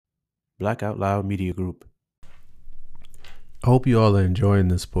Black Out Loud Media Group. I hope you all are enjoying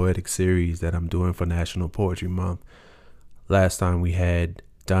this poetic series that I'm doing for National Poetry Month. Last time we had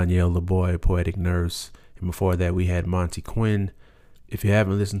Danielle LeBoy, Poetic Nurse, and before that we had Monty Quinn. If you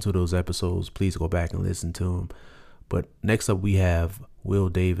haven't listened to those episodes, please go back and listen to them. But next up we have Will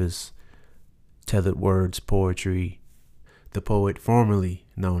Davis, Tethered Words Poetry, the poet formerly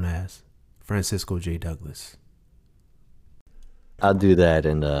known as Francisco J. Douglas. I'll do that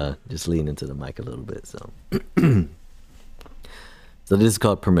and just lean into the mic a little bit. So this is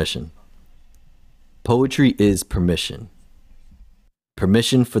called Permission. Poetry is permission.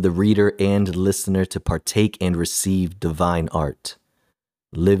 Permission for the reader and listener to partake and receive divine art.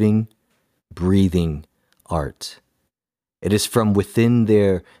 Living, breathing art. It is from within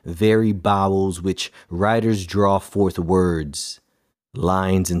their very bowels which writers draw forth words,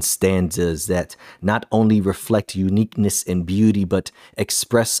 lines and stanzas that not only reflect uniqueness and beauty, but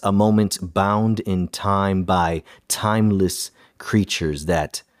express a moment bound in time by timeless creatures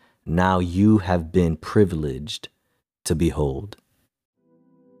that now you have been privileged to behold.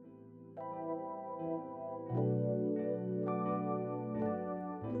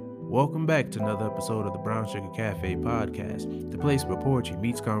 Welcome back to another episode of the Brown Sugar Cafe podcast, the place where poetry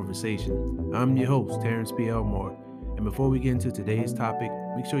meets conversation. I'm your host, Terrence P. Elmore, and before we get into today's topic,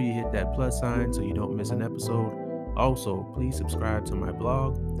 make sure you hit that plus sign so you don't miss an episode. Also, please subscribe to my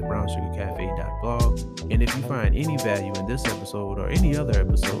blog, thebrownssugarcafe.blog, and if you find any value in this episode or any other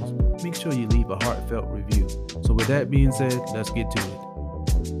episodes, make sure you leave a heartfelt review. So with that being said, let's get to it.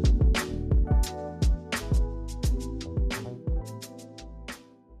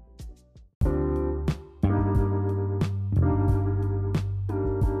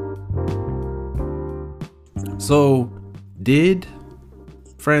 So, did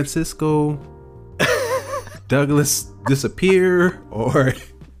Francisco Douglas disappear, or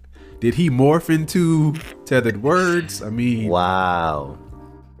did he morph into Tethered Words? I mean, wow.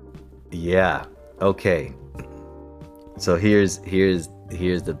 Yeah. Okay. So here's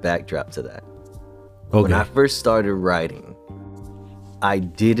the backdrop to that. Okay. When I first started writing, I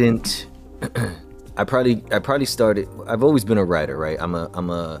didn't. I probably started. I've always been a writer, right? I'm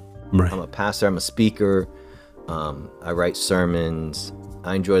a pastor. I'm a speaker. I write sermons.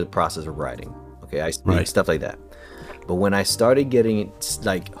 I enjoy the process of writing. Okay, I speak, stuff like that. But when I started getting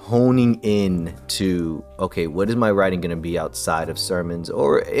like honing in to, okay, what is my writing going to be outside of sermons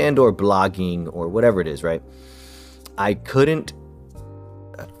or blogging or whatever it is, right? I couldn't,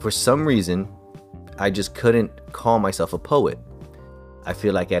 for some reason, I just couldn't call myself a poet. I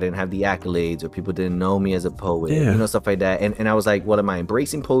feel like I didn't have the accolades or people didn't know me as a poet, stuff like that. And I was like, well, am I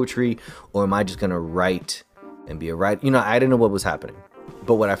embracing poetry or am I just going to write and be a writer? I didn't know what was happening.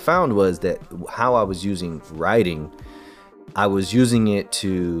 But what I found was that how I was using writing, I was using it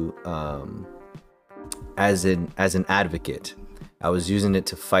to as an advocate. I was using it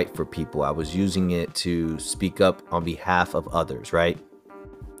to fight for people. I was using it to speak up on behalf of others, right?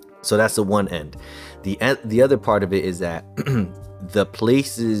 So that's the one end. The other part of it is that the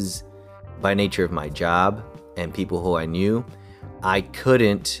places by nature of my job and people who I knew, I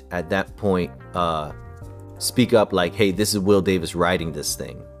couldn't at that point speak up like, hey, this is Will Davis writing this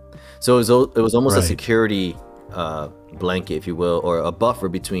thing. So it was almost a security blanket, if you will, or a buffer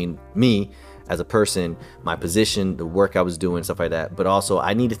between me as a person, my position, the work I was doing, stuff like that. But also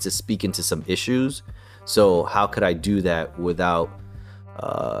I needed to speak into some issues. So how could I do that without,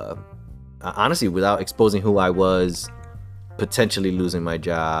 honestly, without exposing who I was, potentially losing my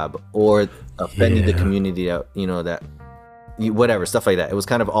job or offending the community that, whatever, stuff like that. It was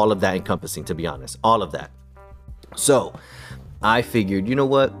kind of all of that encompassing, to be honest, all of that. So I figured, you know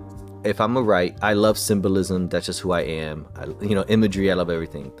what? If I'm a write, I love symbolism. That's just who I am. Imagery. I love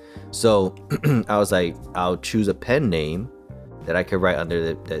everything. So I was like, I'll choose a pen name that I could write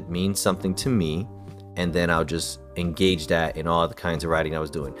under that means something to me. And then I'll just engage that in all the kinds of writing I was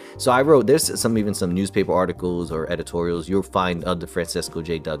doing. So I wrote, there's even some newspaper articles or editorials you'll find under Francisco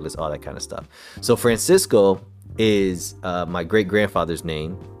J. Douglas, all that kind of stuff. So Francisco is my great grandfather's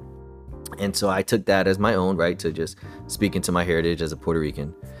name. And so I took that as my own, right, to just speak into my heritage as a Puerto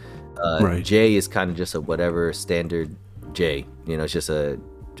Rican. J is kind of just a whatever standard J, it's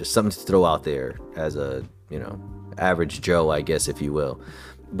just something to throw out there as a, average Joe, I guess, if you will.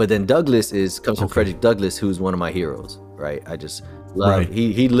 But then Douglas comes from Frederick Douglass, who's one of my heroes, right? I just love,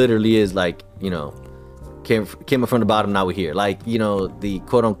 he literally is like, came from the bottom, now we're here. Like, the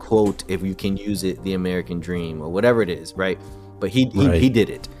quote unquote, if you can use it, the American dream or whatever it is, right? But he did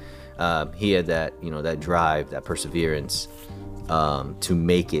it. He had that, that drive, that perseverance to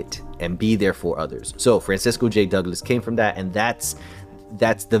make it and be there for others. So Francisco J. Douglas came from that, and that's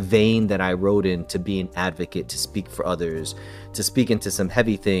that's the vein that I wrote in, to be an advocate, to speak for others, to speak into some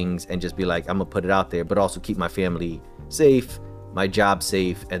heavy things and just be like, I'm gonna put it out there, but also keep my family safe, my job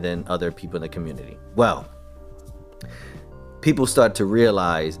safe, and then other people in the community. Well, people start to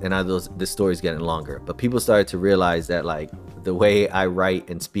realize, and this story's getting longer, but people started to realize that like the way I write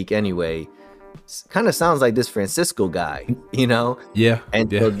and speak anyway kind of sounds like this Francisco guy, you know? Yeah.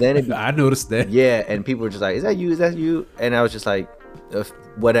 And so then I noticed that. Yeah, and people were just like, "Is that you? Is that you?" And I was just like,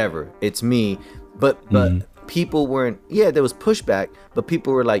 "Whatever, it's me." But people weren't. Yeah, there was pushback, but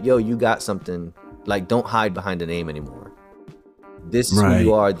people were like, "Yo, you got something. Like, don't hide behind a name anymore. This is who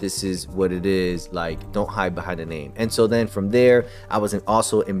you are. This is what it is. Like, don't hide behind a name." And so then from there, I was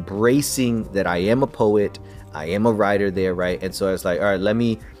also embracing that I am a poet, I am a writer there, right? And so I was like, all right, let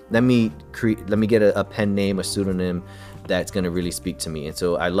me get a pen name, a pseudonym that's going to really speak to me. And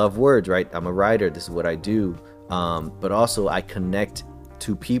so I love words, right? I'm a writer. This is what I do. But also I connect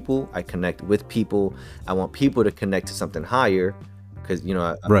to people. I connect with people. I want people to connect to something higher, because, you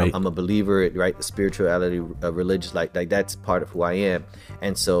know, I'm a believer, right? The spirituality, religious, like that's part of who I am.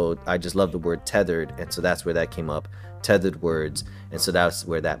 And so I just love the word tethered. And so that's where that came up, tethered words. And so that's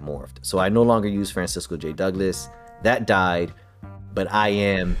where that morphed. So I no longer use Francisco J. Douglas. That died. But I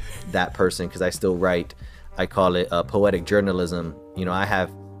am that person because I still write. I call it poetic journalism. You know, I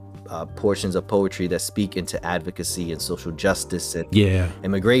have portions of poetry that speak into advocacy and social justice and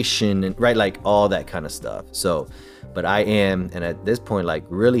immigration and right, like all that kind of stuff. So, but I am, and at this point, like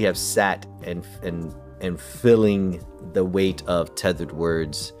really have sat and feeling the weight of tethered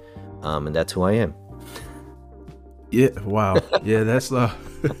words, and that's who I am. Yeah. Wow. Yeah. That's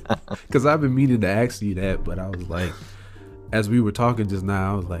because I've been meaning to ask you that, but I was like, as we were talking just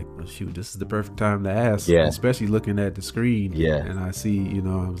now, I was like, well, shoot, this is the perfect time to ask. Yeah. Especially looking at the screen. Yeah. And I see, you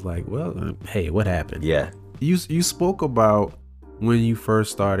know, I was like, well, hey, what happened? Yeah. You spoke about when you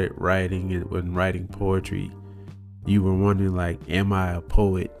first started writing and when writing poetry, you were wondering like, am I a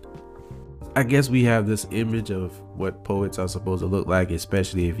poet? I guess we have this image of what poets are supposed to look like,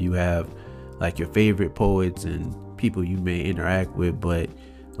 especially if you have like your favorite poets and people you may interact with. But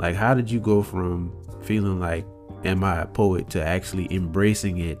like, how did you go from feeling like, am I a poet, to actually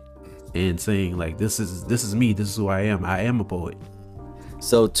embracing it and saying like, this is me, this is who I am a poet?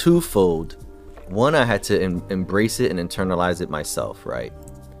 So twofold. One, I had to embrace it and internalize it myself, right?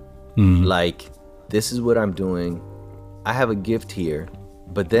 Like, this is what I'm doing, I have a gift here.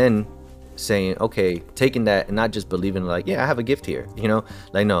 But then saying, okay, taking that and not just believing like, yeah, I have a gift here, you know,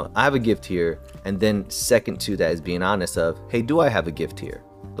 like, no, I have a gift here. And then second to that is being honest of, hey, do I have a gift here?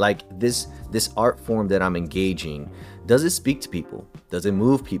 Like this art form that I'm engaging, does it speak to people? Does it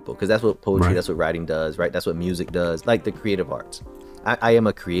move people? Because that's what poetry, that's what writing does, right? That's what music does, like the creative arts. I am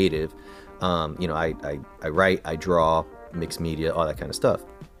a creative. You know, I write, I draw, mixed media, all that kind of stuff.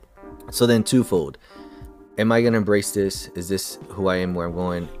 So then twofold. Am I going to embrace this? Is this who I am, where I'm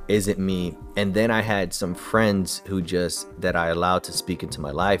going? Is it me? And then I had some friends who that I allowed to speak into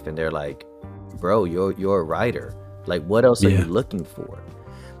my life. And they're like, bro, you're a writer. Like, what else are you looking for?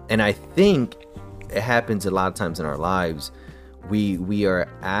 And I think it happens a lot of times in our lives. We are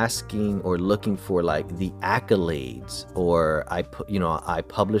asking or looking for like the accolades, or I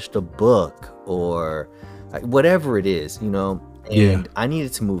published a book, or whatever it is, you know. And I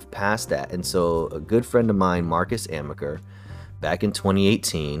needed to move past that. And so a good friend of mine, Marcus Amaker, back in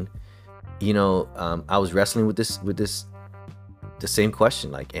 2018, you know, I was wrestling with the same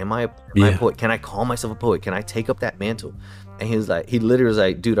question, like, am I a poet? Can I call myself a poet? Can I take up that mantle? And he literally was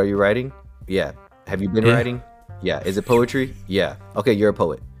like, dude, are you writing? Yeah. Have you been writing? Yeah. Is it poetry? Yeah. Okay, you're a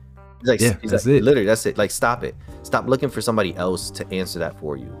poet. He's like, that's it. Literally, that's it. Like, stop it. Stop looking for somebody else to answer that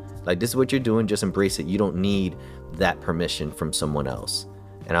for you. Like, this is what you're doing. Just embrace it. You don't need that permission from someone else.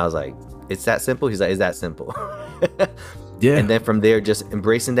 And I was like, it's that simple? He's like, it's that simple. And then from there, just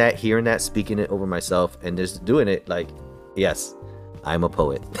embracing that, hearing that, speaking it over myself, and just doing it like, yes, I'm a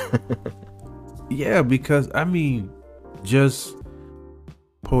poet. Yeah, because I mean, just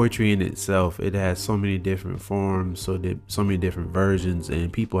poetry in itself, it has so many different forms, so many different versions,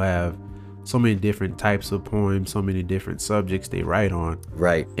 and people have so many different types of poems, so many different subjects they write on.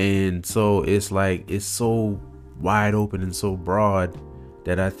 Right. And so it's like, it's so wide open and so broad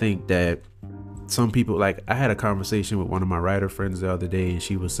that I think that some people, like, I had a conversation with one of my writer friends the other day, and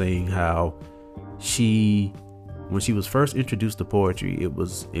she was saying how when she was first introduced to poetry, it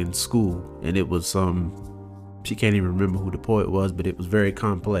was in school, and it was she can't even remember who the poet was, but it was very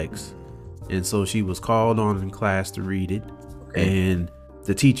complex. And so she was called on in class to read it. And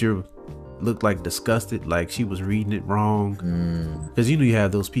the teacher looked like disgusted, like she was reading it wrong. Because you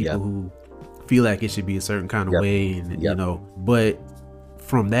have those people who feel like it should be a certain kind of way, and you know, but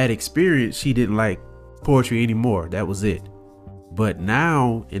from that experience, she didn't like poetry anymore. That was it. But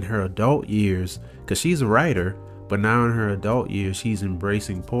now in her adult years, because she's a writer, but now in her adult years, she's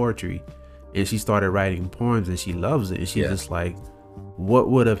embracing poetry, and she started writing poems, and she loves it. And she's just like, what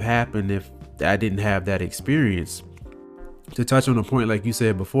would have happened if I didn't have that experience? To touch on the point, like you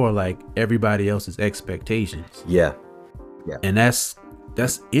said before, like everybody else's expectations. Yeah. And that's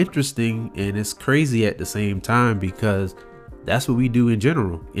interesting, and it's crazy at the same time, because that's what we do in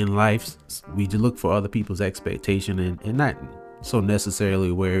general in life. We look for other people's expectation, and not so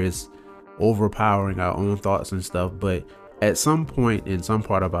necessarily where it's overpowering our own thoughts and stuff, but at some point in some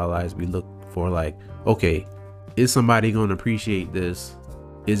part of our lives, we look for like, okay, is somebody going to appreciate this?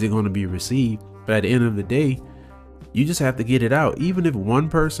 Is it going to be received? But at the end of the day, you just have to get it out. Even if one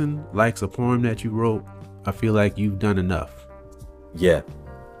person likes a poem that you wrote, I feel like you've done enough. Yeah.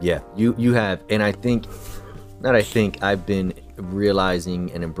 You have. And I've been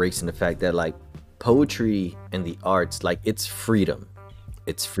realizing and embracing the fact that like poetry and the arts, like it's freedom.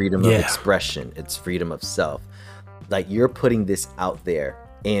 It's freedom of expression. It's freedom of self. Like you're putting this out there,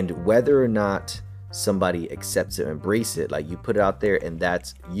 and whether or not somebody accepts it or embrace it, like you put it out there and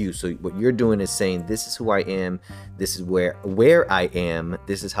that's you. So what you're doing is saying, this is who I am. This is where I am.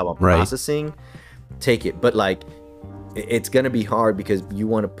 This is how I'm processing. Take it. But like, it's going to be hard because you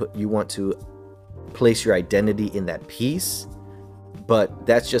want to place your identity in that piece, but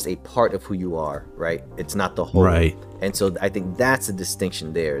that's just a part of who you are, right? It's not the whole. Right. And so I think that's the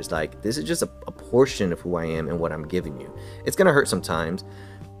distinction there, is like, this is just a portion of who I am and what I'm giving you. It's going to hurt sometimes.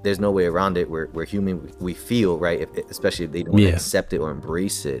 There's no way around it. We're human. We feel, right? Especially if they don't accept it or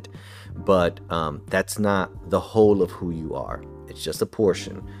embrace it. But that's not the whole of who you are. It's just a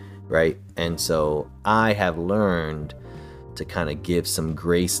portion, right? And so I have learned to kind of give some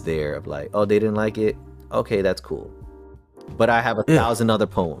grace there of like, oh, they didn't like it. Okay, that's cool. But I have 1,000 other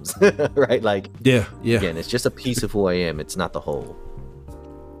poems, right? Like, again, it's just a piece of who I am. It's not the whole.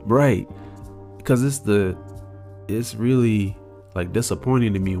 Right. Because it's really like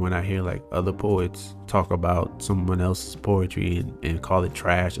disappointing to me when I hear like other poets talk about someone else's poetry and call it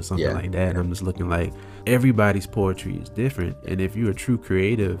trash or something like that. And I'm just looking like, everybody's poetry is different. And if you're a true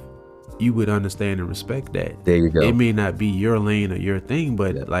creative, you would understand and respect that. There you go. It may not be your lane or your thing,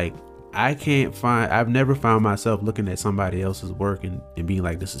 but like, I've never found myself looking at somebody else's work and being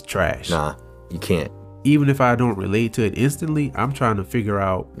like, this is trash. Nah, you can't. Even if I don't relate to it instantly, I'm trying to figure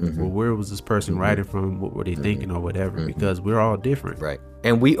out, well, where was this person writing from? What were they thinking or whatever? Because we're all different. Right.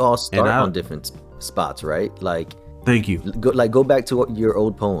 And we all start on different spots, right? Like, thank you. Go back to your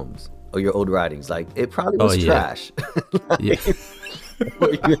old poems or your old writings. Like, it probably was trash.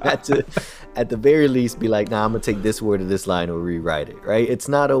 You had to, at the very least, be like, nah, I'm gonna take this word or this line or rewrite it, right? It's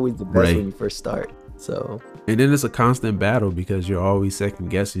not always the best when you first start. So, and then it's a constant battle because you're always second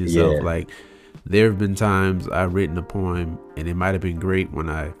guessing yourself. Like, there have been times I've written a poem and it might have been great when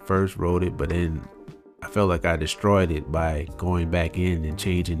I first wrote it, but then I felt like I destroyed it by going back in and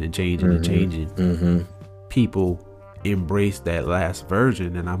changing and changing. People embrace that last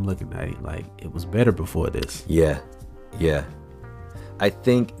version, and I'm looking at it like, it was better before this. Yeah. I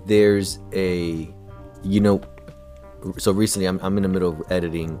think there's so recently I'm in the middle of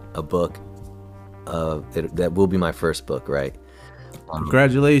editing a book that will be my first book, right?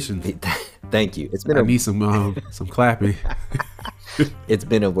 Congratulations. Thank you. I need some clapping. It's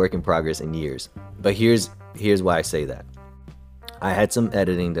been a work in progress in years, but here's why I say that. I had some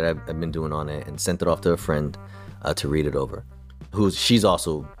editing that I've been doing on it and sent it off to a friend to read it over, she's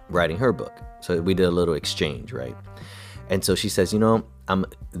also writing her book. So we did a little exchange, right? And so she says,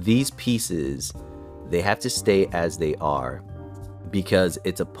 these pieces, they have to stay as they are because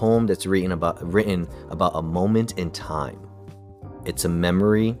it's a poem that's written about a moment in time. It's a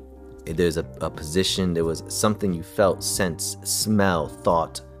memory. There's a position. There was something you felt, sense, smell,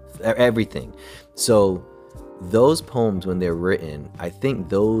 thought, everything. So those poems, when they're written, I think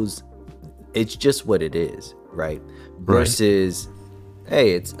it's just what it is, right? Versus,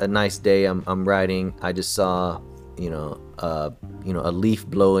 hey, it's a nice day. I'm writing. I just saw, a leaf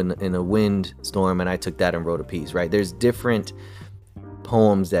blow in a wind storm, and I took that and wrote a piece, right? There's different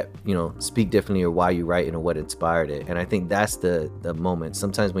poems that speak differently, or why you write it, or what inspired it. And I think that's the moment.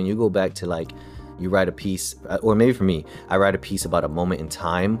 Sometimes when you go back to, like, you write a piece, or maybe for me, I write a piece about a moment in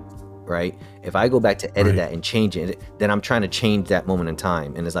time, right? If I go back to edit that and change it, then I'm trying to change that moment in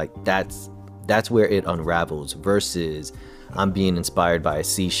time, and it's like that's where it unravels. Versus I'm being inspired by a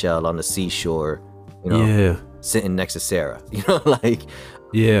seashell on the seashore, sitting next to Sarah, like,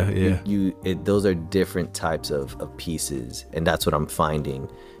 those are different types of pieces, and that's what I'm finding.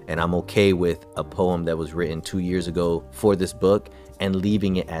 And I'm okay with a poem that was written 2 years ago for this book and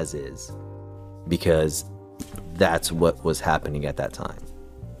leaving it as is, because that's what was happening at that time.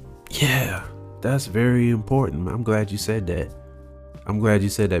 Yeah, that's very important. I'm glad you said that. I'm glad you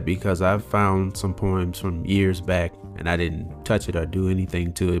said that, because I've found some poems from years back and I didn't touch it or do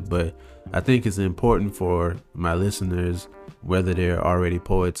anything to it, but I think it's important for my listeners, whether they're already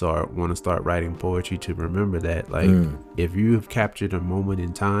poets or want to start writing poetry, to remember that, like, if you have captured a moment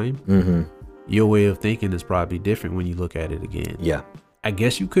in time, your way of thinking is probably different when you look at it again. Yeah. I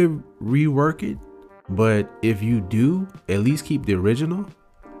guess you could rework it, but if you do, at least keep the original.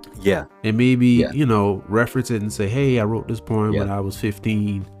 Yeah. And maybe, you know, reference it and say, hey, I wrote this poem when I was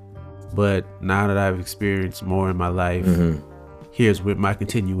 15, but now that I've experienced more in my life, here's with my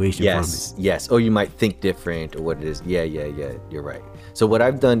continuation from it. Yes. Or you might think different or what it is. Yeah. You're right. So what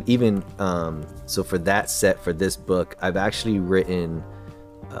I've done, even, so for that set, for this book, I've actually written,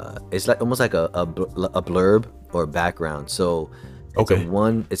 it's like almost like a blurb or background. So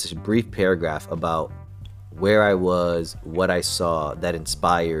it's a brief paragraph about where I was, what I saw that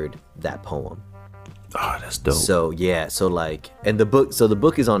inspired that poem. Oh, that's dope. So yeah, so like, and the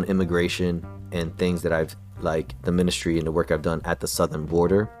book is on immigration and things that I've, like, the ministry and the work I've done at the southern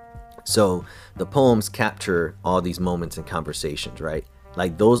border. So the poems capture all these moments and conversations, right?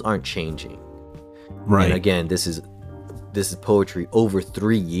 Like, those aren't changing. Right. And again, this is poetry over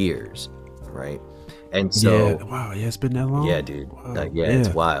 3 years, right? And so, it's been that long. Yeah, dude. Wow. It's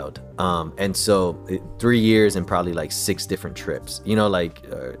wild. And so 3 years and probably like 6 different trips, you know, like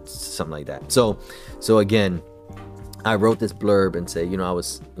something like that. So again, I wrote this blurb and say, you know, I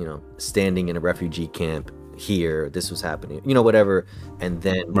was, you know, standing in a refugee camp here. This was happening, you know, whatever. And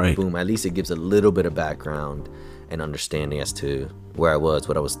then boom, at least it gives a little bit of background and understanding as to where I was,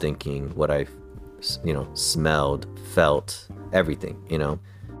 what I was thinking, what I, you know, smelled, felt, everything, you know,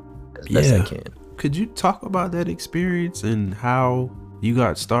 as best I can. Could you talk about that experience and how you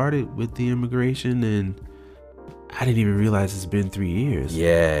got started with the immigration? And I didn't even realize it's been 3 years.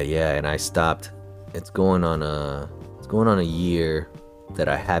 Yeah. And I stopped. It's going on a year that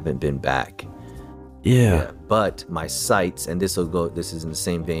I haven't been back. Yeah. But my sights, and this is in the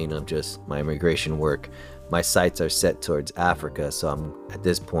same vein of just my immigration work. My sights are set towards Africa. So at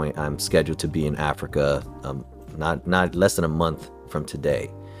this point, I'm scheduled to be in Africa, not less than a month from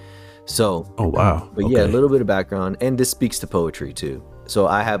today. So, oh wow. But yeah, a little bit of background, and this speaks to poetry too. So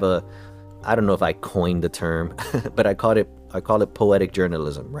I don't know if I coined the term, but I call it poetic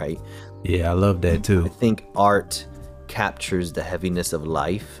journalism, right? Yeah, I love that too. I think art captures the heaviness of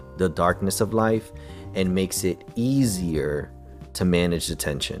life, the darkness of life, and makes it easier to manage the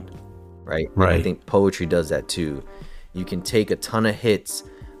tension, right? Right. And I think poetry does that too. You can take a ton of hits,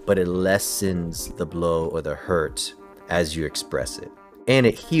 but it lessens the blow or the hurt as you express it. And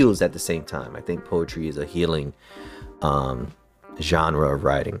it heals at the same time. I think poetry is a healing genre of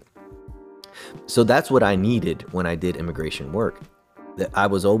writing. So that's what I needed when I did immigration work. That I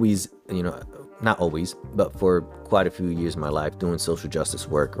was always, you know, not always, but for quite a few years of my life doing social justice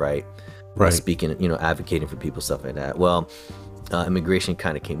work, right? Speaking, you know, advocating for people, stuff like that. Well, immigration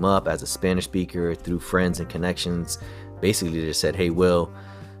kind of came up as a Spanish speaker through friends and connections. Basically, they just said, hey, Will,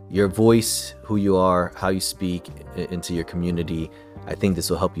 your voice, who you are, how you speak into your community, I think this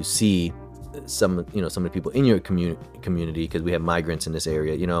will help you see some of the people in your community, because we have migrants in this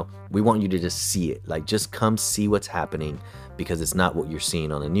area. You know, we want you to just see it, like, just come see what's happening, because it's not what you're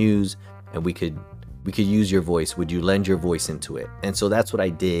seeing on the news, and we could use your voice. Would you lend your voice into it? And so that's what I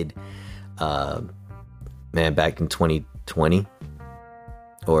did, back in 2020,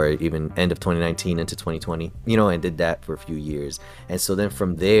 or even end of 2019 into 2020, you know, and did that for a few years. And so then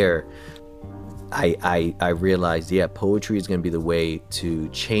from there, I realized, poetry is going to be the way to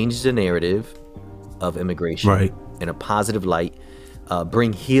change the narrative of immigration in a positive light,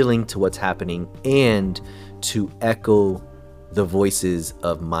 bring healing to what's happening, and to echo the voices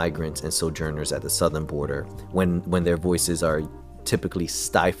of migrants and sojourners at the southern border when their voices are typically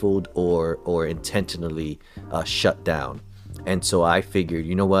stifled or intentionally shut down. And so I figured,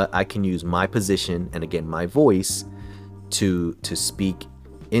 you know what, I can use my position and, again, my voice to speak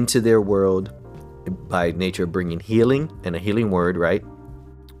into their world, by nature bringing healing and a healing word, right?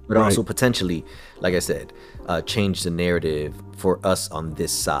 But also potentially, like I said, change the narrative for us on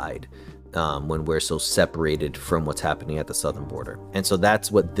this side, when we're so separated from what's happening at the southern border. And so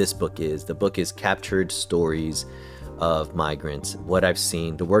that's what this book is. The book is captured stories of migrants, what I've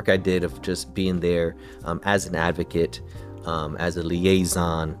seen, the work I did of just being there as an advocate, as a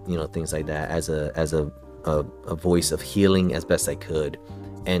liaison, you know, things like that, as a voice of healing as best I could,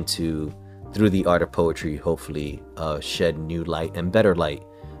 and to, through the art of poetry, hopefully shed new light and better light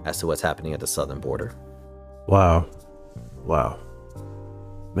as to what's happening at the southern border. Wow.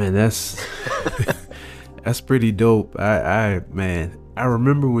 Man, that's that's pretty dope. Man, I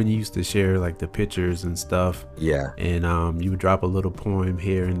remember when you used to share like the pictures and stuff. Yeah. And you would drop a little poem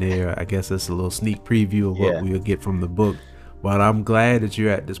here and there. I guess that's a little sneak preview of what Yeah. we'll get from the book. But I'm glad that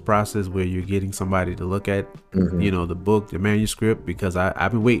you're at this process where you're getting somebody to look at, Mhm. you know, the book, the manuscript, because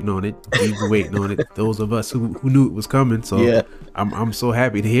I've been waiting on it. We've been waiting on it. Those of us who knew it was coming. So Yeah. I'm so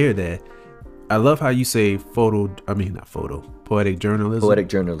happy to hear that. I love how you say poetic journalism. Poetic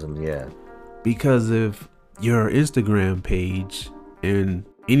journalism, yeah. Because of your Instagram page and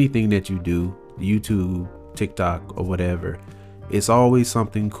anything that you do, YouTube, TikTok, or whatever, it's always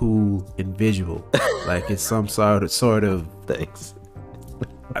something cool and visual. Like it's some sort of Thanks.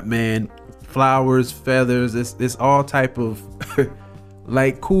 man, flowers, feathers, it's all type of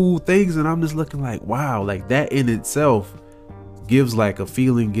like cool things, and I'm just looking like, wow, like that in itself gives like a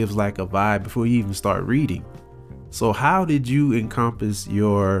feeling, gives like a vibe before you even start reading. So how did you encompass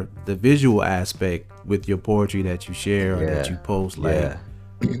the visual aspect with your poetry that you share or that you post? Like,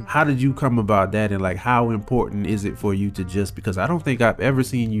 how did you come about that? And like, how important is it for you to just, because I don't think I've ever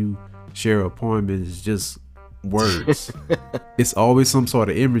seen you share a poem and it's just words. It's always some sort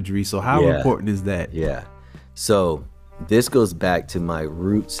of imagery. So how important is that? Yeah. So this goes back to my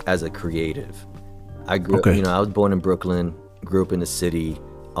roots as a creative. I grew up, I was born in Brooklyn, grew up in the city,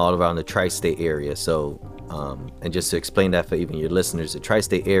 all around the tri-state area. So, and just to explain that for even your listeners, the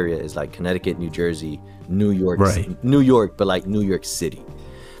tri-state area is like Connecticut, New Jersey, New York, but like New York City.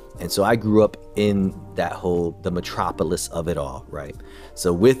 And so I grew up in the metropolis of it all, right?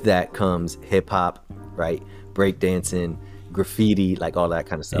 So with that comes hip hop, right? Breakdancing, graffiti, like all that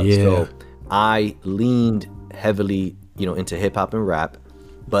kind of stuff. So I leaned heavily, into hip hop and rap,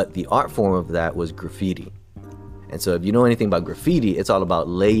 but the art form of that was graffiti. And so if you know anything about graffiti, it's all about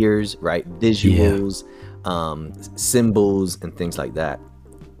layers, right? Visuals, symbols, and things like that.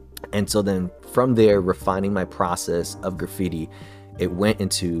 And so then from there, refining my process of graffiti, it went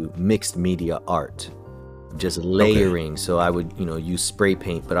into mixed media art, just layering. So I would, use spray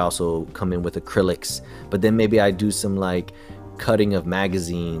paint, but also come in with acrylics. But then maybe I do some like cutting of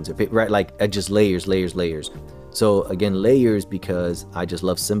magazines, right? Like just layers. So again, layers, because I just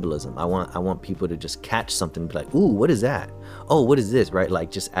love symbolism. I want people to just catch something and be like, ooh, what is that? Oh, what is this? Right?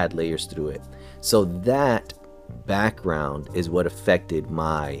 Like just add layers through it. So that background is what affected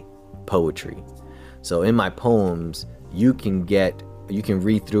my poetry. So in my poems, you can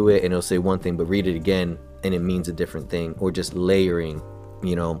read through it and it'll say one thing, but read it again and it means a different thing, or just layering,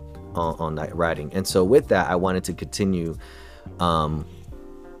 on that writing. And so with that, I wanted to continue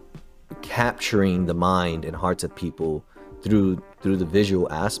capturing the mind and hearts of people through the visual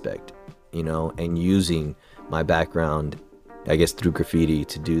aspect, and using my background, I guess, through graffiti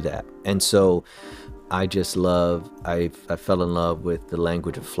to do that. And so I fell in love with the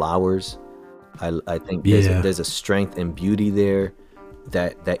language of flowers. I think there's a strength and beauty there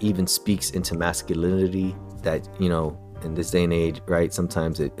that even speaks into masculinity, that, in this day and age, right?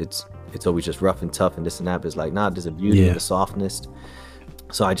 Sometimes it's always just rough and tough and this and that, but it's like, nah, there's a beauty in the softness.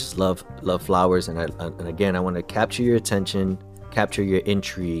 So I just love flowers, and again, I want to capture your attention, capture your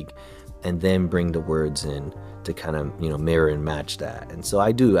intrigue, and then bring the words in to kind of mirror and match that. And so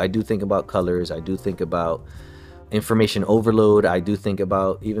I do think about colors. I do think about information overload. I do think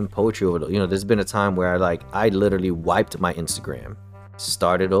about even poetry overload. There's been a time where I literally wiped my Instagram,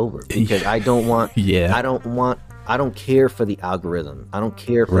 started over, because I don't want. I don't care for the algorithm. I don't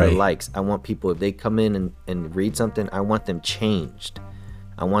care for the likes. I want people, if they come in and read something, I want them changed.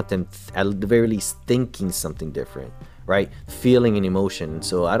 I want them at the very least thinking something different, right? Feeling an emotion.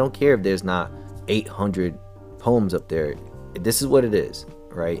 So I don't care if there's not 800 poems up there. This is what it is,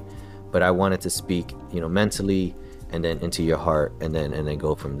 right? But I wanted to speak, mentally, and then into your heart, and then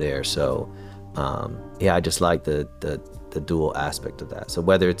go from there. So I just like the dual aspect of that. So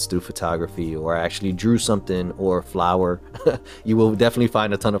whether it's through photography, or I actually drew something, or a flower, you will definitely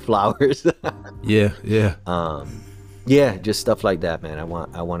find a ton of flowers. Just stuff like that, man. I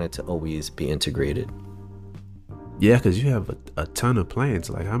want it to always be integrated. Yeah, because you have a ton of plants.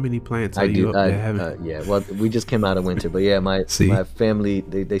 Like, how many plants are you up there having? Well, we just came out of winter, but yeah, my family,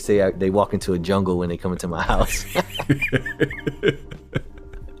 they say they walk into a jungle when they come into my house.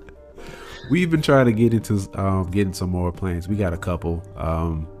 We've been trying to get into getting some more plants. We got a couple.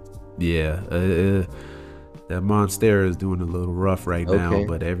 That Monstera is doing a little rough right now,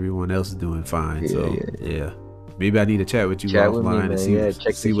 but everyone else is doing fine. Maybe I need to chat with you offline and see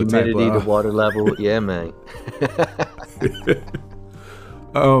what type of humidity, the water level. Yeah, man.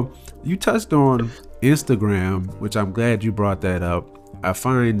 You touched on Instagram, which I'm glad you brought that up. I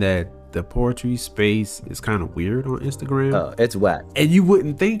find that the poetry space is kind of weird on Instagram. Oh, it's whack. And you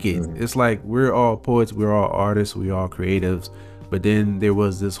wouldn't think it. It's like we're all poets, we're all artists, we're all creatives. But then there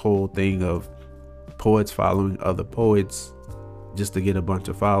was this whole thing of poets following other poets just to get a bunch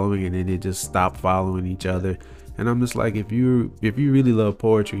of following, and then they just stop following each other. And I'm just like, if you really love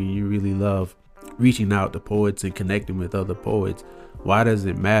poetry and you really love reaching out to poets and connecting with other poets, why does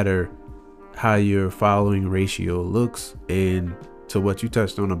it matter how your following ratio looks? And to what you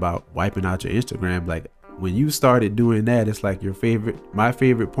touched on about wiping out your Instagram, like when you started doing that, it's like my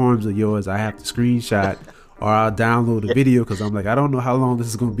favorite poems of yours, I have to screenshot or I'll download a video because I'm like, I don't know how long this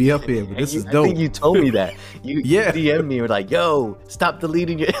is going to be up here, but this is dope. I think you told me that. You DM'd me, you were like, yo, stop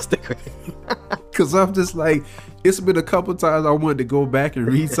deleting your Instagram. Because I'm just like, it's been a couple times I wanted to go back and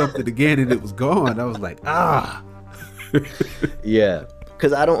read something again and it was gone. I was like, Yeah,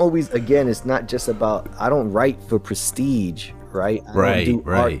 because I don't always, again, it's not just about, I don't write for prestige, right? I don't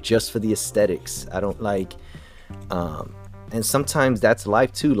do art just for the aesthetics. I don't like, and sometimes that's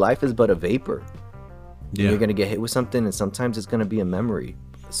life too. Life is but a vapor. Yeah. You're going to get hit with something, and sometimes it's going to be a memory.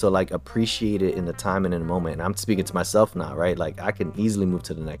 So like appreciate it in the time and in the moment. And I'm speaking to myself now, right? Like I can easily move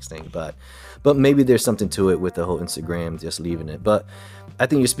to the next thing, but maybe there's something to it with the whole Instagram, just leaving it. But I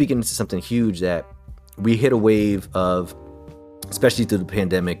think you're speaking into something huge, that we hit a wave of, especially through the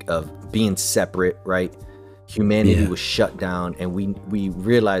pandemic, of being separate, right? Humanity was shut down, and we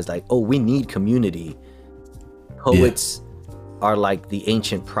realized like, oh, we need community. Poets are like the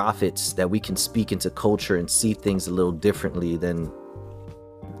ancient prophets that we can speak into culture and see things a little differently than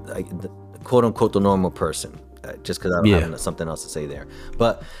like the quote unquote the normal person, just because I don't have something else to say there.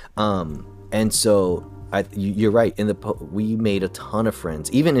 But and so you're right. We made a ton of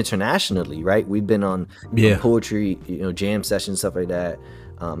friends, even internationally, right? We've been on poetry, jam sessions, stuff like that,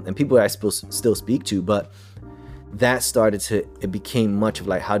 and people that I still speak to. But that it became much of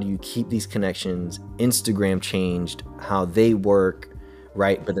like, how do you keep these connections? Instagram changed how they work,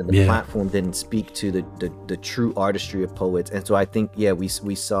 right? But then the platform didn't speak to the true artistry of poets. And so I think,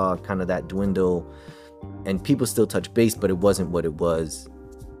 we saw kind of that dwindle, and people still touch base, but it wasn't what it was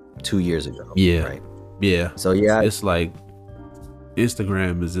 2 years ago. Right. Yeah. So it's like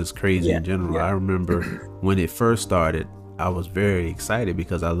Instagram is just crazy in general. I remember when it first started, I was very excited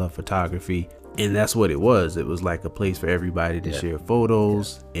because I love photography. And that's what it was. It was like a place for everybody to share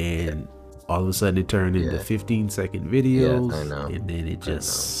photos, and all of a sudden it turned into 15-second videos. I know. And then it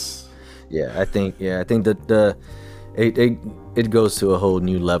just I think that it goes to a whole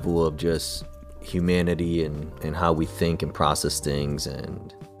new level of just humanity and how we think and process things,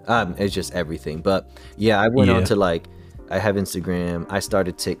 and it's just everything. But I went on to like, I have Instagram, I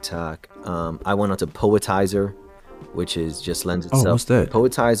started TikTok, I went on to Poetizer, which is just lends itself. Oh, what's that?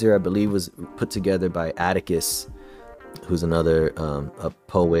 Poetizer, I believe, was put together by Atticus, who's another a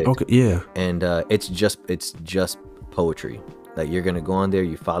poet. Okay, yeah. And it's just poetry. Like, you're gonna go on there,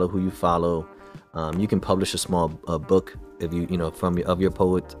 you follow who you follow. You can publish a small book if of your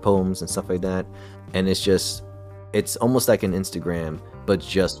poems and stuff like that. And it's almost like an Instagram, but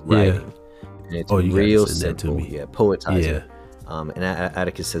just writing. And it's real simple. Yeah, Poetizer. And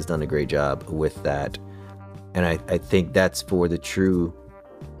Atticus has done a great job with that. And I think that's for the true,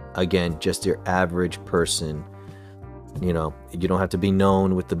 again, just your average person. You don't have to be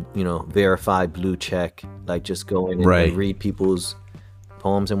known with the, verified blue check. Like, just go in and read people's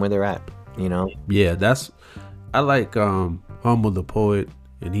poems and where they're at, Yeah, I like Humble the Poet,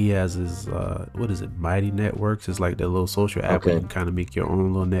 and he has his, Mighty Networks. It's like that little social app where you can kind of make your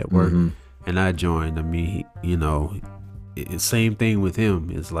own little network. Mm-hmm. And I joined. I mean, same thing with him.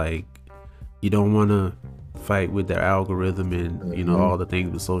 It's like, you don't want to fight with their algorithm and all the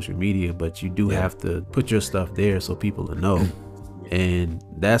things with social media, but you do have to put your stuff there so people will know. And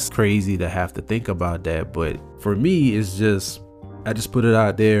that's crazy to have to think about that. But for me, it's just, I just put it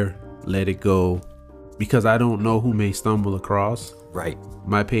out there, let it go, because I don't know who may stumble across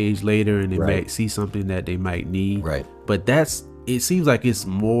my page later and they might see something that they might need. But it seems like it's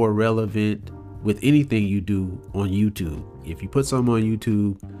more relevant with anything you do on YouTube. If you put something on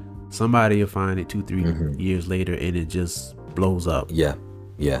YouTube, somebody will find it 2-3 years later and it just blows up. Yeah.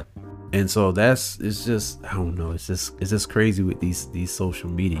 And so it's just, I don't know, it's just crazy with these social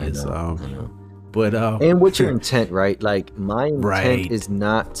medias. I know. But and what's your intent, right? Like, my intent is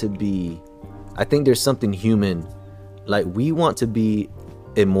not to be, I think there's something human, like, we want to be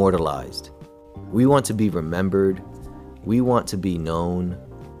immortalized. We want to be remembered. We want to be known,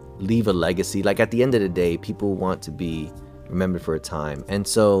 leave a legacy. Like, at the end of the day, people want to be remembered for a time. And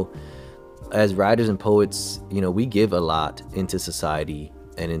so as writers and poets, we give a lot into society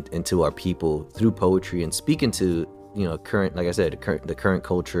and into our people through poetry, and speaking to current, like I said, the current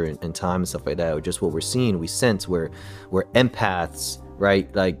culture and time and stuff like that, or just what we're seeing, we sense, we're empaths,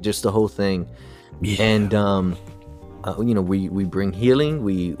 right? Like just the whole thing. Yeah. And we bring healing.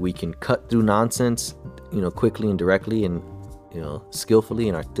 We can cut through nonsense, quickly and directly, and skillfully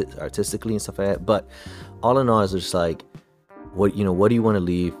and artistically and stuff like that. But all in all, it's just like, what do you want to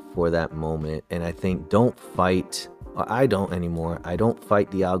leave for that moment? And I think don't fight, or I don't anymore. I don't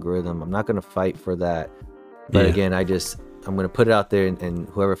fight the algorithm. I'm not going to fight for that. But again, I'm going to put it out there, and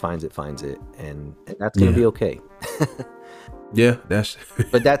whoever finds it, and that's going to be okay. Yeah,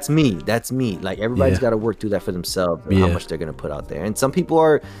 but that's me. Like, everybody's got to work through that for themselves, how much they're going to put out there. And some people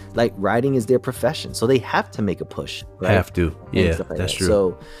are like, writing is their profession, so they have to make a push, right? Have to. Yeah, that's true.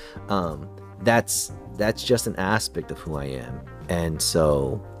 So that's just an aspect of who I am. And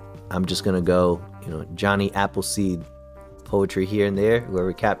so I'm just going to go, Johnny Appleseed poetry here and there,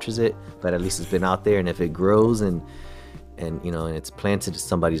 whoever captures it, but at least it's been out there. And if it grows and it's planted in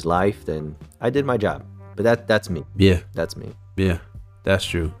somebody's life, then I did my job. But that's me. Yeah. That's me. Yeah, that's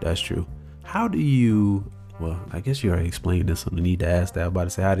true. How do you, well, I guess you already explained this, so I need to ask that. I'm about to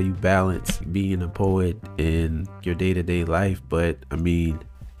say, how do you balance being a poet in your day-to-day life? But I mean,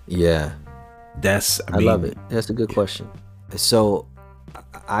 yeah, I love it. That's a good question. So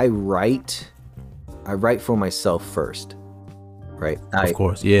I write for myself first, right? Of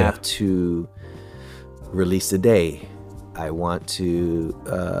course, yeah. I have to release the day. I want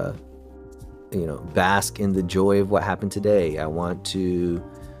to bask in the joy of what happened today. I want to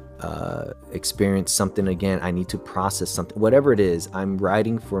experience something again. I need to process something, whatever it is. I'm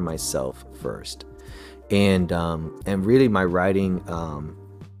writing for myself first. And really my writing,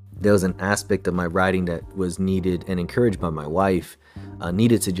 there was an aspect of my writing that was needed and encouraged by my wife,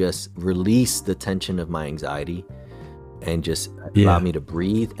 needed to just release the tension of my anxiety and just allow me to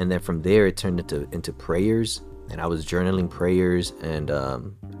breathe. And then from there it turned into prayers. And I was journaling prayers, and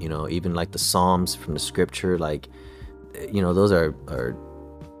even like the Psalms from the scripture, like those are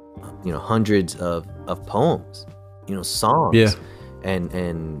hundreds of poems, songs. Yeah.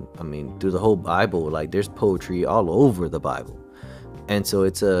 And I mean, through the whole Bible, like there's poetry all over the Bible. And so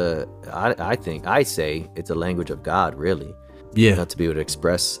I say it's a language of God, really. Yeah. To be able to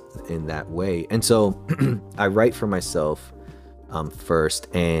express in that way. And so I write for myself first,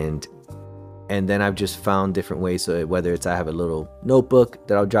 and then I've just found different ways. So whether it's I have a little notebook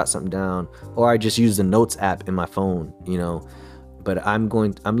that I'll jot something down, or I just use the notes app in my phone, but I'm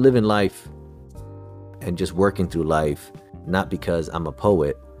living life and just working through life, not because I'm a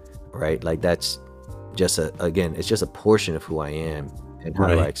poet, right? Like that's just it's just a portion of who I am and how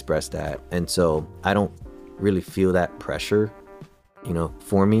do I express that. And so I don't really feel that pressure,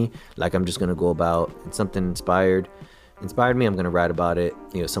 for me. Like I'm just going to go about something inspired me, I'm going to write about it.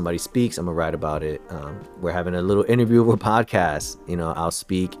 Somebody speaks, I'm going to write about it. We're having a little interview over a podcast, I'll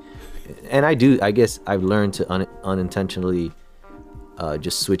speak. And I guess I've learned to unintentionally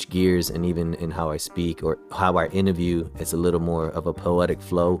just switch gears, and even in how I speak or how I interview, it's a little more of a poetic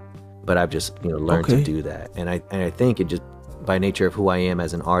flow, but I've just, learned to do that. And I think it just, by nature of who I am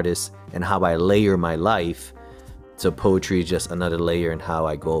as an artist and how I layer my life, so poetry is just another layer in how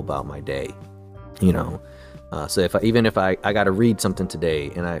I go about my day, So if I got to read something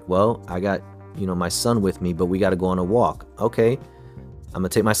today, and I got, my son with me, but we got to go on a walk. Okay. I'm going to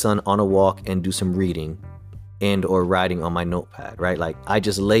take my son on a walk and do some reading and or writing on my notepad, right? Like I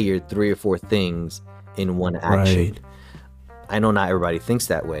just layered 3 or 4 things in one action. Right. I know not everybody thinks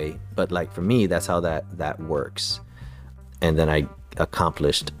that way, but like for me, that's how that works. And then I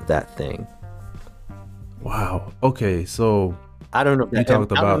accomplished that thing. Wow. Okay. So I don't know if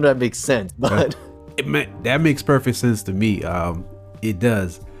that makes sense, but that makes perfect sense to me. It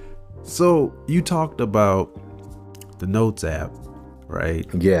does. So you talked about the Notes app, right?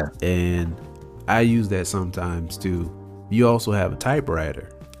 Yeah. And I use that sometimes too. You also have a typewriter.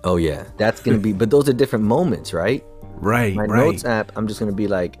 Oh yeah, that's gonna be. But those are different moments, right? Right. My Notes app, I'm just gonna be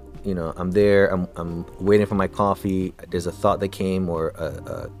like, I'm there. I'm waiting for my coffee. There's a thought that came, or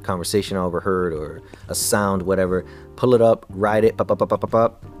a conversation I overheard, or a sound, whatever. Pull it up, write it,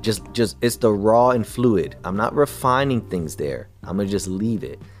 Just it's the raw and fluid. I'm not refining things there. I'm gonna just leave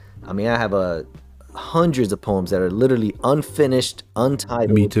it. I mean, I have hundreds of poems that are literally unfinished,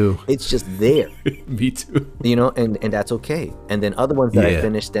 untitled. Me too. It's just there. Me too. And that's okay. And then other ones that I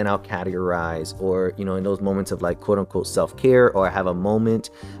finish, then I'll categorize, or, in those moments of like quote unquote self-care, or I have a moment,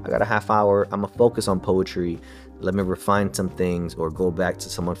 I got a half hour, I'm gonna focus on poetry. Let me refine some things, or go back to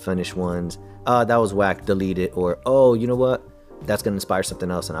some unfinished ones. That was whack, delete it. Or, oh, you know what? That's gonna inspire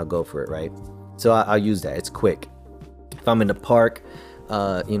something else, and I'll go for it, right? So I'll use that. It's quick. If I'm in the park,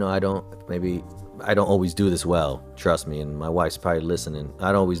 I don't, maybe I don't always do this well, trust me, and my wife's probably listening. I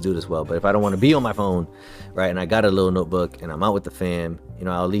don't always do this well, but if I don't want to be on my phone, right, and I got a little notebook and I'm out with the fam, you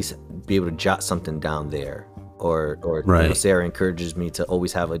know, I'll at least be able to jot something down there. Or right. You know, Sarah encourages me to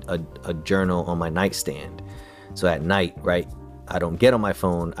always have a journal on my nightstand. So at night, right, I don't get on my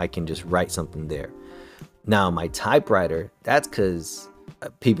phone, I can just write something there. Now, my typewriter, that's because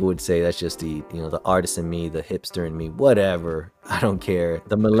people would say that's just the, you know, the artist in me, the hipster in me, whatever. I don't care.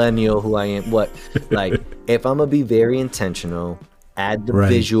 The millennial who I am, what? Like, if I'm going to be very intentional, add the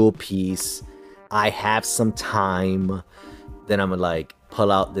visual piece, I have some time, then I'm going to like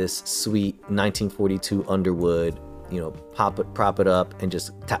pull out this sweet 1942 Underwood, you know, prop it up and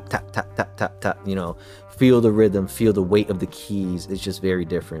just tap, tap, tap, tap, tap, tap, you know, feel the rhythm, feel the weight of the keys. It's just very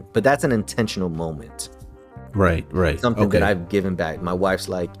different. But that's an intentional moment. Right. Something that I've given back. My wife's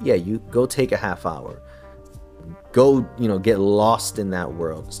like, yeah, you go take a half hour. Go, you know, get lost in that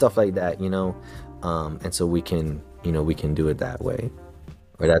world. Stuff like that, you know. And so we can, you know, we can do it that way.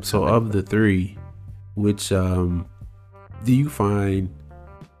 Or that's so of the three, which do you find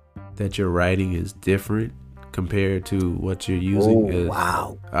that your writing is different compared to what you're using?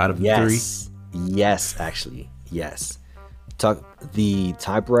 Wow. Out of the three? Yes, actually. Yes. The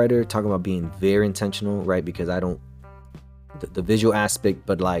typewriter, talking about being very intentional, right? Because I don't, the visual aspect,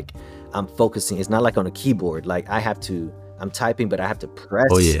 but like I'm focusing, it's not like on a keyboard. Like I'm typing, but I have to press.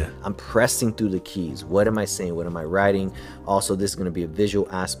 Oh, yeah. I'm pressing through the keys. What am I saying? What am I writing? Also, this is going to be a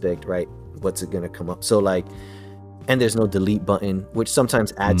visual aspect, right? What's it going to come up? So like, and there's no delete button, which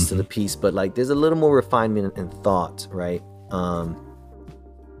sometimes adds to the piece, but like there's a little more refinement and thought, right?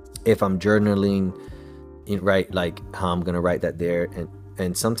 If I'm journaling, right, like how I'm gonna write that there,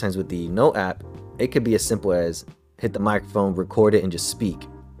 and sometimes with the note app, it could be as simple as hit the microphone, record it, and just speak,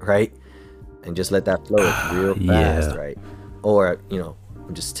 right, and just let that flow real fast, right? Or you know,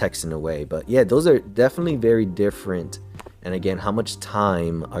 I'm just texting away. But yeah, those are definitely very different. And again, how much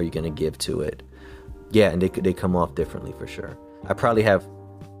time are you gonna give to it? Yeah, and they come off differently for sure. I probably have,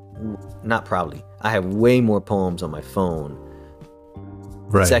 not probably, I have way more poems on my phone.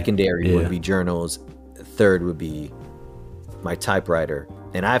 Right. Secondary would be journals. Third would be my typewriter.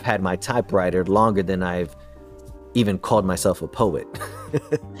 And I've had my typewriter longer than I've even called myself a poet.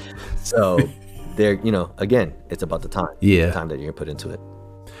 So there, you know, again, it's about the time. Yeah. The time that you're gonna put into it.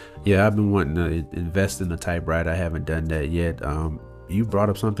 Yeah, I've been wanting to invest in the typewriter. I haven't done that yet. You brought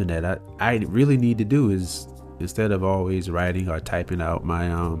up something that I really need to do, is instead of always writing or typing out my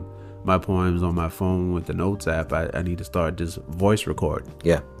poems on my phone with the notes app, I need to start just voice record.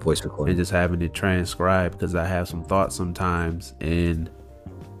 Yeah, voice record. And just having it transcribed, because I have some thoughts sometimes, and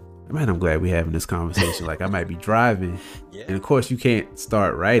man, I'm glad we're having this conversation. Like I might be driving, and of course you can't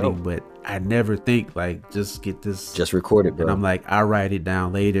start writing, but I never think like just get this, just record it, bro. And I'm like, I'll write it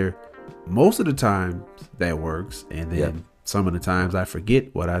down later. Most of the time that works, and then some of the times I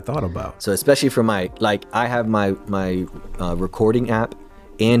forget what I thought about. So especially for my, like I have my recording app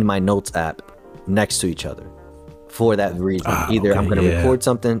and my notes app next to each other for that reason. Either I'm going to record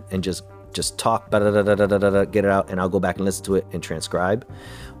something and just talk, get it out, and I'll go back and listen to it and transcribe,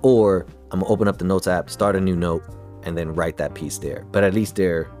 or I'm gonna open up the notes app, start a new note, and then write that piece there. But at least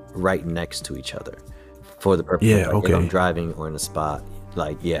they're right next to each other for the purpose of like, if I'm driving or in a spot,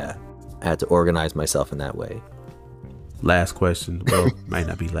 like I had to organize myself in that way. Last question. Well, might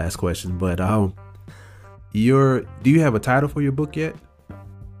not be last question, but do you have a title for your book yet?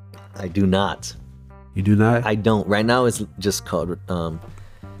 I do not. You do not? I don't. Right now it's just called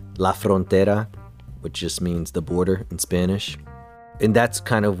La Frontera, which just means the border in Spanish. And that's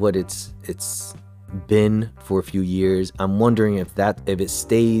kind of what it's been for a few years. I'm wondering if it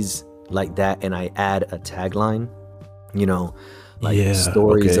stays like that and I add a tagline, you know, like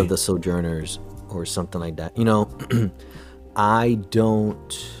stories of the sojourners or something like that. You know,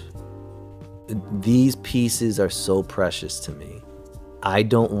 these pieces are so precious to me. I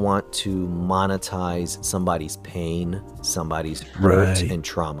don't want to monetize somebody's pain, somebody's hurt and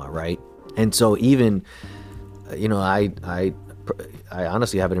trauma, right? And so even, you know, I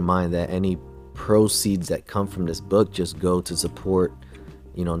honestly have it in mind that any proceeds that come from this book just go to support,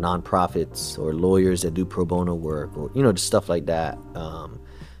 you know, nonprofits or lawyers that do pro bono work, or, you know, just stuff like that.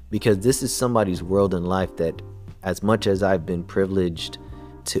 Because this is somebody's world in life that, as much as I've been privileged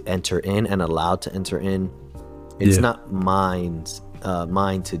to enter in and allowed to enter in, it's not mine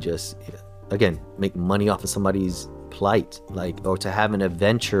to just, again, make money off of somebody's plight, like, or to have an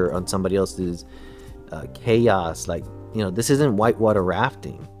adventure on somebody else's chaos. Like, you know, this isn't whitewater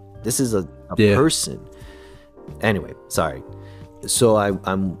rafting. This is a person. Anyway, sorry. So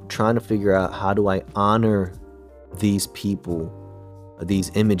I'm trying to figure out, how do I honor these people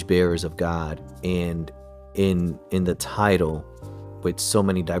these image bearers of God, and in the title, with so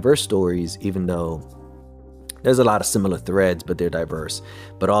many diverse stories, even though there's a lot of similar threads, but they're diverse.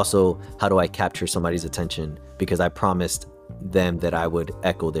 But also, how do I capture somebody's attention? Because I promised them that I would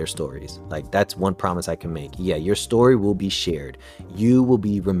echo their stories. Like, that's one promise I can make. Yeah, your story will be shared. You will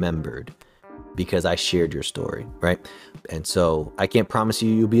be remembered because I shared your story, right? And so I can't promise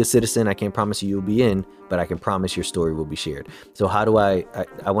you you'll be a citizen. I can't promise you you'll be in, but I can promise your story will be shared. So how do I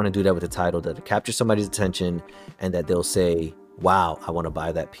want to do that with the title, that capture somebody's attention and that they'll say, wow, I want to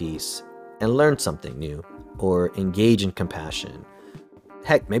buy that piece and learn something new, or engage in compassion.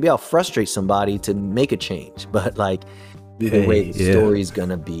 Heck, maybe I'll frustrate somebody to make a change, but like, either way, the story's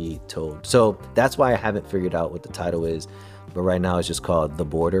gonna be told. So that's why I haven't figured out what the title is, but right now it's just called The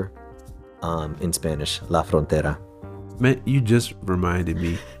Border, in Spanish, La Frontera. Man, you just reminded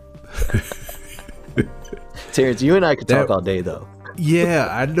me. Terrence, you and I could talk all day though. Yeah,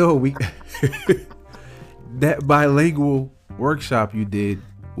 I know. That bilingual workshop you did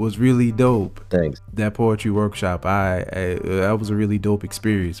was really dope. Thanks. That poetry workshop, that was a really dope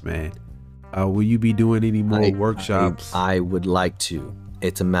experience, man. Will you be doing any more workshops? I would like to.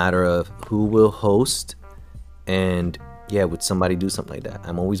 It's a matter of who will host, and yeah, would somebody do something like that?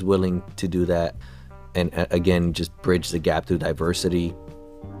 I'm always willing to do that, and again, just bridge the gap through diversity,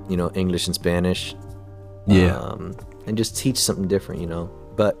 English and Spanish. Yeah. And just teach something different,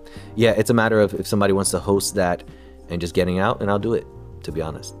 But yeah, it's a matter of if somebody wants to host that and just getting out, and I'll do it, to be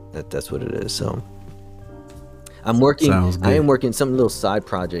honest. That's what it is. So I am working some little side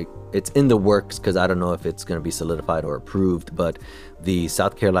project. It's in the works because I don't know if it's going to be solidified or approved, but the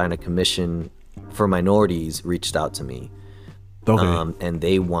South Carolina Commission for Minorities reached out to me. Okay. And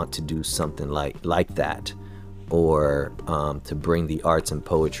they want to do something like that, or to bring the arts and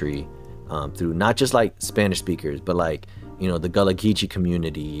poetry through not just like Spanish speakers, but like, the Gullah Geechee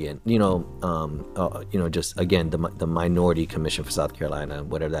community, and just again the Minority Commission for South Carolina,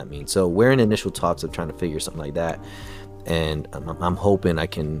 whatever that means. So we're in initial talks of trying to figure something like that, and I'm hoping I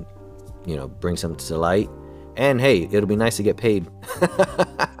can bring something to light. And hey, it'll be nice to get paid.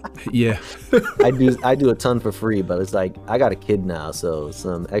 Yeah. I do a ton for free, but it's like I got a kid now, so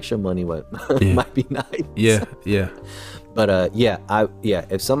some extra money might be nice. Yeah. But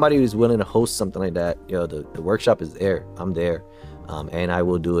if somebody who's willing to host something like that, the workshop is there. I'm there, and I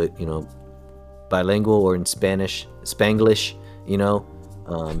will do it, bilingual or in Spanish, Spanglish,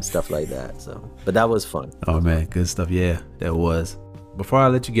 stuff like that. So, but that was fun. Oh man, good stuff. Yeah, that was. Before I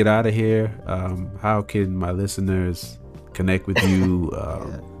let you get out of here, how can my listeners connect with you?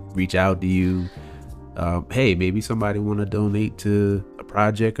 Reach out to you? Hey, maybe somebody want to donate to a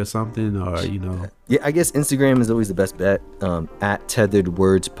project or something, or Yeah, I guess Instagram is always the best bet. At Tethered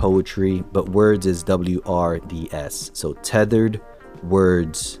Words Poetry, but words is WRDS. So Tethered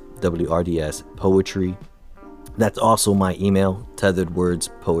Words WRDS Poetry. That's also my email,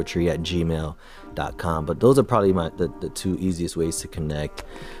 tetheredwordspoetry@gmail.com. But those are probably the two easiest ways to connect.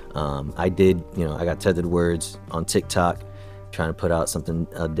 I got Tethered Words on TikTok, trying to put out something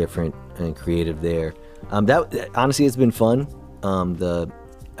different and creative there. That honestly, it's been fun. I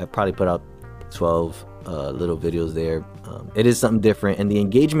probably put out 12 little videos there. It is something different, and the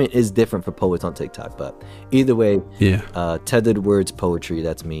engagement is different for poets on TikTok. But either way, Tethered Words Poetry,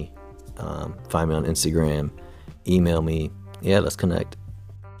 that's me. Find me on Instagram, email me. Yeah, let's connect.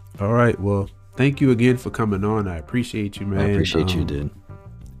 All right. Well, thank you again for coming on. I appreciate you, man. I appreciate you, dude.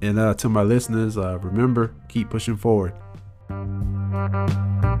 And to my listeners, remember, keep pushing forward.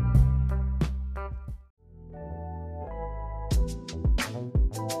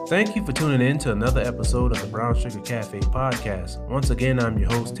 Thank you for tuning in to another episode of the Brown Sugar Cafe podcast. Once again, I'm your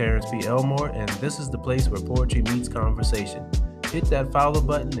host, Terrence P. Elmore, and this is the place where poetry meets conversation. Hit that follow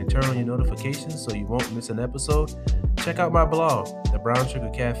button and turn on your notifications so you won't miss an episode. Check out my blog,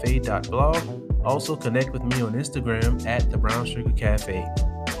 thebrownsugarcafe.blog. Also connect with me on Instagram at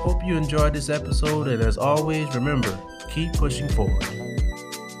thebrownsugarcafe. Hope you enjoyed this episode, and as always, remember, keep pushing forward.